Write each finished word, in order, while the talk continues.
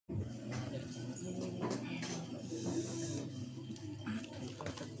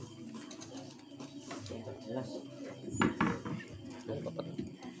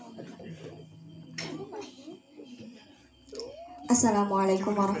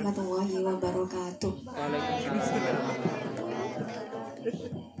Assalamualaikum warahmatullahi wabarakatuh.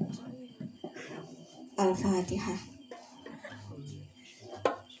 Al-Fatihah.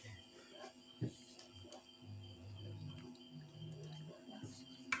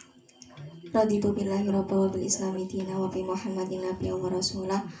 Raditu billahi rabba wa bil islami dina wa bi muhammadin nabiyyan wa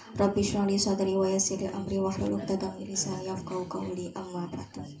rasulah. Rabbi shrah li sadri wa yassir li amri wahlul 'uqdatam min lisani yafqahu qawli, amma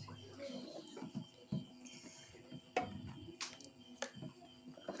ba'du.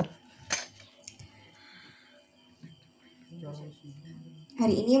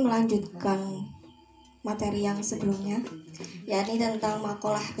 Hari ini melanjutkan materi yang sebelumnya, yakni tentang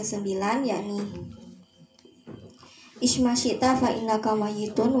makalah ke-9, yakni Isma syi'ta fa innaka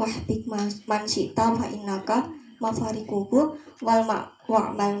mayyitun wahbik man syi'ta fa innaka mafarikuhu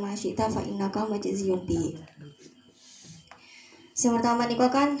wa'mal ma syi'ta fa innaka majziyun bi. Sing pertama niku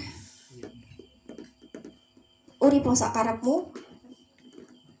kan urip sak karepmu,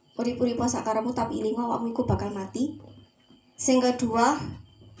 urip sak karepmu tapi ilingo awakmu iku bakal mati. Sing kedua,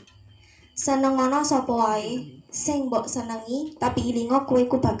 senengono sapa wae sing mbok senengi tapi ilingo kowe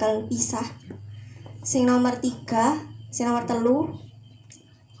iku bakal pisah. Sing nomor 3, sing nomor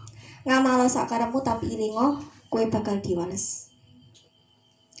 3, ngamalo sakarepmu tapi ilingo kowe bakal diwales.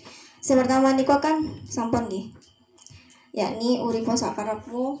 Sing pertama niku kan sampun nggih, yakni urip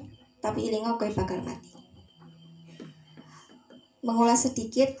sakarepmu tapi ilingo kowe bakal mati. Mengulas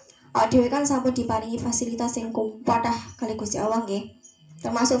sedikit, awak dhewe kan sampun diparingi fasilitas sing kumpatah kali Gusti Allah nggih.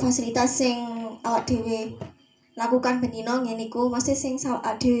 Termasuk fasilitas sing awak dhewe lakukan bendina ngene iku mesti sing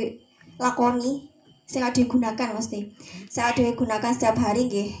awak dhewe lakoni, sing awak dhewe gunakan mesti. Sing awak dhewe gunakan setiap hari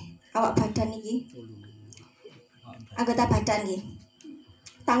nggih, awak badan iki. Anggota badan nggih.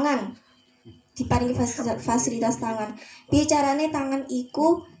 Tangan diparingi fasilitas tangan. Piye carane tangan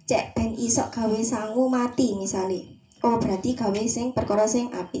iku cek ben iso gawe sangu mati misale. Oh berarti gawe sing perkara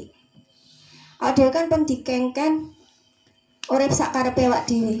sing apik. Awak dhewe kan pun dikengken urip sak karepe awak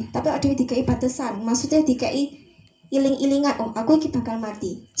dhewe, tapi awak dhewe dikei batasan, maksudnya dikei iling-ilingan, oh aku iki bakal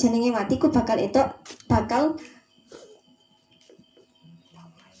mati. Jenenge mati ku bakal etok, bakal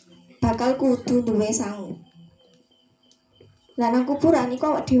kudu duwe sangu. Lah nang kuburan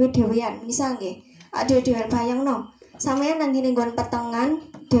iku awak dhewe-dhewean, misal nggih, awak dhewe-dhewean bayangno, sampeyan nang ngene nggon petengan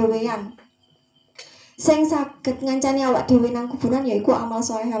dhewean. Sing saged ngancani awak dhewe nang kuburan yaiku amal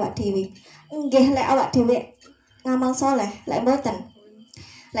saleh awak dhewe. Nggih lek awak dhewe ngamal saleh, lek mboten.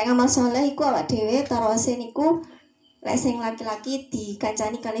 Lek ngamal saleh iku awak dhewe terose niku lek sing laki-laki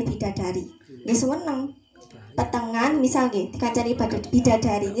dikancani kali bidadari. Nggih seneng. Petengan misal nggih dikancani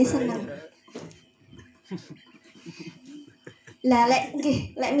bidadari nggih seneng. Lah lek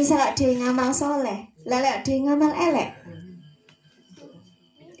nggih, lek misal awak dhewe ngamal saleh, lek dhewe ngamal elek.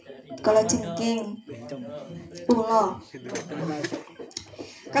 Kalau jengking, ula,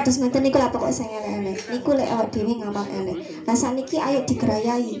 kados ngeten niku lah pokok sing elek-elek. Niku lek awak dhewe ngamal elek. Lah saniki ayo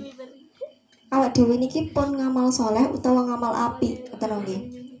digerayai. Awak dhewe niki pun ngamal soleh utawa ngamal apik, ngoten nggih.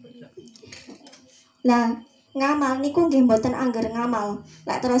 Lah ngamal niku nggih mboten angger ngamal.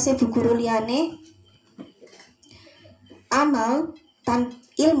 Lek terus Bu Guru liyane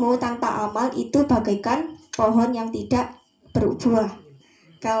ilmu tanpa amal itu bagaikan pohon yang tidak berbuah.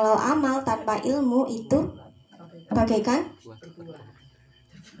 Kalau amal tanpa ilmu itu bagaikan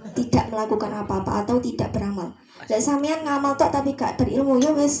tidak melakukan apa-apa atau tidak beramal. Lah sampeyan ngamal tok tapi gak berilmu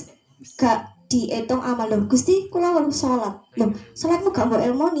ya wis gak diitung amal. Lho Gusti kula welu salat. Lho salatmu gak mbok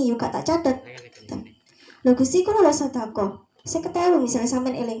ilmoni yo gak tak catet. Lho Gusti kula lho sedekah 50.000 misalnya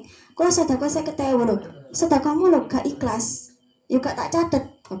sampean eling. Kula sedekah 50.000 lho. Sedekahmu lho gak ikhlas. Yo gak tak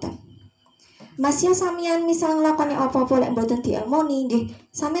catet. Ngoten. Mas ya sampeyan misal nglakoni apa-apa lek mboten diilmoni nggih,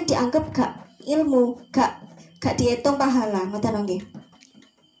 sampeyan dianggap gak ilmu, gak diitung pahala, ngoten nggih.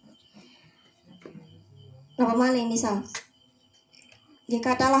 Napa malih misal? Nggih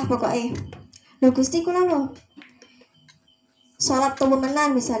katalah pokoke. Lho Gusti kula lho salat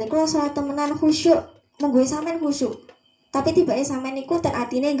temenan misalnya, kula salat temenan khusyuk, monggo sampeyan khusyuk. Tapi tibake sampeyan niku ten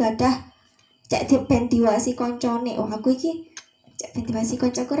atine gadah cek ben diwasi koncone. Oh aku iki cek ben diwasi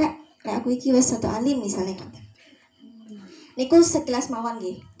kancaku rek. Lek aku iki wis rada alim misalnya ngoten. Niku sekilas mawon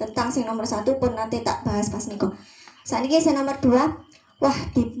nggih. Tentang sing nomor 1 pun nanti tak bahas pas niku. Saniki sing nomor 2, wah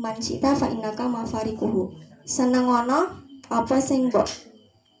bibman cita fa innaka mafarikuhu. Senengono apa sing mbok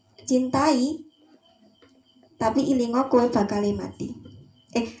cintai tapi ilingo kowe bakal mati.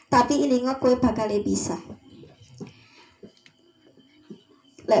 Tapi ilingo kowe bakal pisah.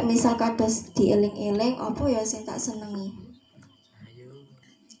 Lek misal kados dieling-eling apa ya sing tak senengi.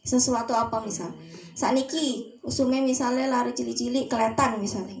 Sesuatu apa misal? Sakniki usume misale lari cilik-cilik keletan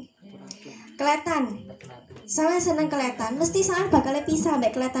misalnya. Keletan. Sampeyan seneng keletan, mesti sampeyan bakal pisah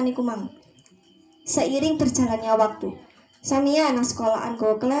mbek keletan iku mang. Seiring berjalannya waktu. Sampeyan nang sekolahan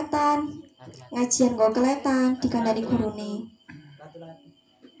go keletan, ngajian go keletan, dikandani gurune.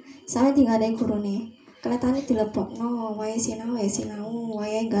 Sampeyan dikandani gurune. Keletane dilebokno, wae sinau,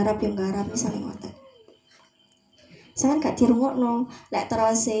 wae garap yang garap misalnya ngoten. Sampeyan gak dirungokno, lek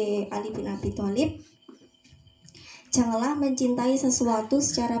terus Ali bin Abi Thalib, janganlah mencintai sesuatu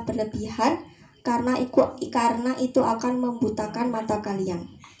secara berlebihan karena itu akan membutakan mata kalian.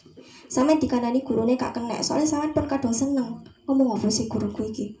 Sampeyan dikandani gurune gak kenek, soalnya sampeyan pun kadang seneng ngomong apa sih guruku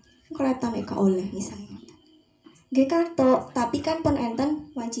iki. Kelihatan gak oleh misalnya. Nggih katok, tapi kan pun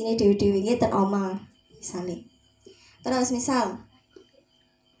enten wancine dhewe-dhewe nggih ten omah. Misalnya. Terus misal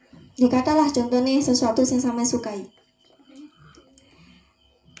dikatalah contohnya sesuatu yang sampeyan sukai.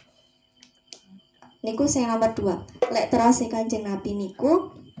 Niku saya nomor 2. Lek terus Kanjeng Nabi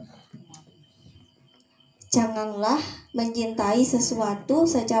niku, janganlah mencintai sesuatu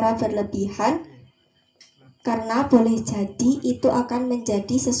secara berlebihan karena boleh jadi itu akan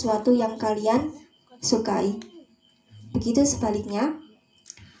menjadi sesuatu yang kalian sukai. Begitu sebaliknya,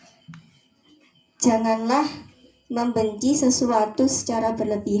 janganlah membenci sesuatu secara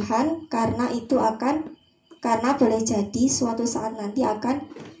berlebihan karena boleh jadi suatu saat nanti akan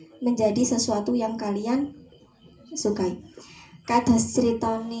menjadi sesuatu yang kalian sukai. Kados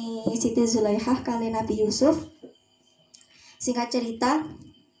ceritane Siti Zulaikha kali Nabi Yusuf. Singkat cerita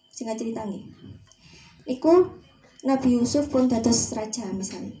nggih. Iku Nabi Yusuf pun dados raja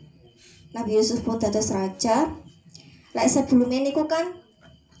misalnya. Nabi Yusuf pun dados raja. Lek sebelumnya niku kan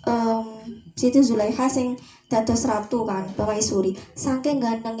Siti Zulaikha sing dados ratu kan, permaisuri. Saking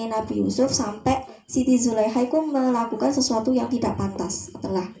gantengnya Nabi Yusuf sampai Siti Zulaikha iku melakukan sesuatu yang tidak pantas.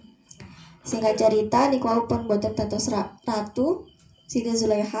 Setelah singkat cerita niku pun boten dados ratu. Siti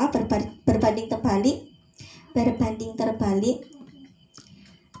Zulaikha berbanding terbalik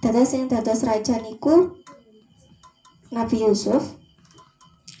dados raja niku Nabi Yusuf.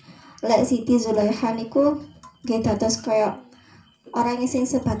 Lek Siti Zulaikha niku nggih dados kaya orang sing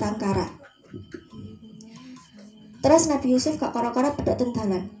sebatang kara. Terus Nabi Yusuf gak karo-karo pedhok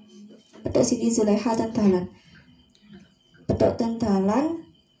tendalan. Pedhok Siti Zulaikha tendalan. Pedhok tendalan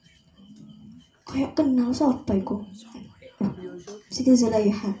kaya kenal sapa iku? Siti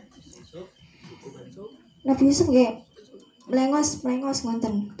Zulaikha. Nabi Yusuf nggih melengos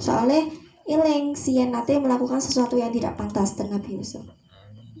ngoten. Soalnya iling sien nate melakukan sesuatu yang tidak pantas ten Nabi Yusuf.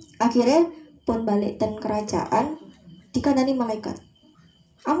 Akhirnya pun balik ten kerajaan dikandani malaikat.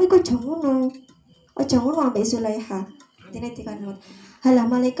 Ami kok jangono. Ojo ngono ambek Zulaikha. Dene dikandani. Halah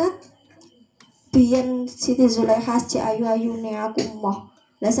malaikat biyen Siti Zulaikha cek ayu-ayune aku moh.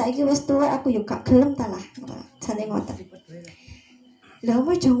 Lah saiki wis tuwek aku yo gak gelem ta lah. Jane ngoten. Lah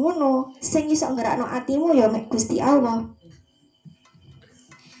ojo ngono, sing iso nggerakno atimu ya mek Gusti Allah.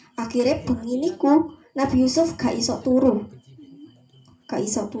 Akhirnya bengi niku Nabi Yusuf gak iso turu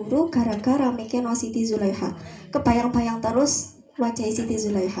gara-gara mikirno Siti Zulaikha. Kebayang-bayang terus wajah Siti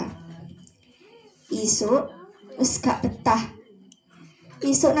Zulaikha. Isuk wis gak betah.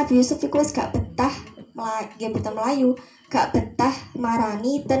 Isuk Nabi Yusuf iku wis gak betah melayu, gak betah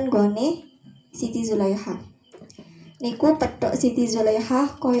marani ten gone Siti Zulaikha. Niku pedhok Siti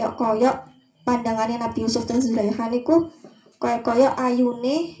Zulaikha koyok-koyok pandangannya Nabi Yusuf ten Zulaikha niku koyok-koyok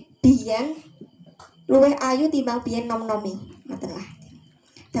ayune biyen luwih ayu timbang biyen nom-nomi. Ngoten lah.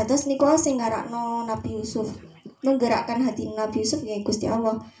 Dados niku sing ngarakno Nabi Yusuf, menggerakkan hati Nabi Yusuf nggih Gusti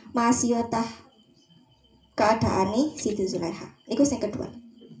Allah. Masih tah keadaane Siti Zulaikha. Niku sing kedua.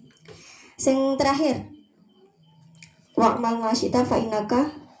 Sing terakhir, wa'mal masyita fa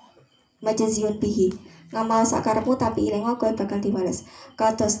innaka majziyun bihi. Ngamal sakarepmu tapi ilengo kowe bakal dibales.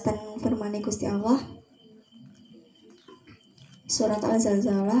 Kados ten firman Gusti Allah surat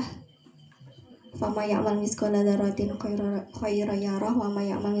Al-Zalzalah, fama ya'mal misqala dzarratin khairan yarah wa ma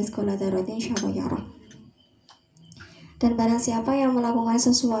ya'mal misqala dzarratin syarran yarah. Dan barang siapa yang melakukan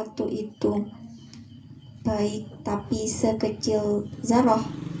sesuatu itu baik tapi sekecil zarah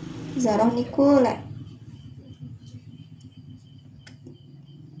niku lek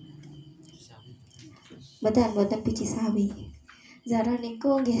boten biji sawi. Zarah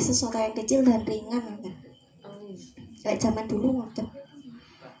niku nggih sesuatu yang kecil dan ringan ngoten. Lek zaman dulu ngoten.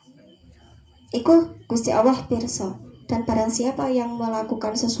 Iku Gusti Allah pirsa. Dan barang siapa yang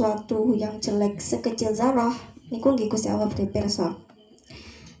melakukan sesuatu yang jelek sekecil zarah niku nggih Gusti Allah pirsa.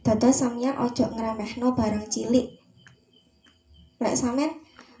 Dados sampeyan ojo ngremehno barang cilik. Lek sampeyan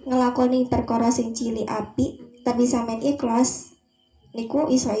ngelakoni perkara sing cilik apik tapi sampeyan ikhlas, niku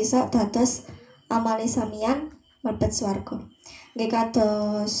iso-iso dados amale samian mlebet swarga. Nggih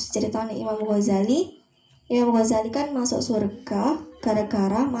kados critane Imam Ghazali. Imam Ghazali kan masuk surga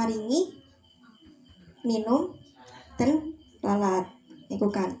gara-gara maringi minum dan lalat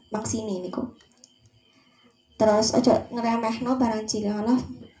niku kan maksini niku. Terus ojo ngeremehno barang cilik Allah,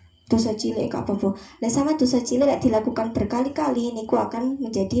 dosa cilik gak apa-apa. Lah sama dosa cilik lek dilakukan berkali-kali niku akan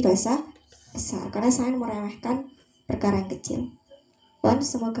menjadi dosa besar karena saya meremehkan perkara yang kecil.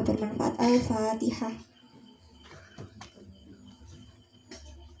 Semoga bermanfaat. Al-Fatihah.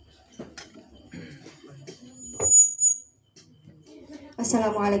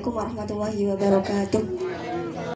 Assalamualaikum warahmatullahi wabarakatuh.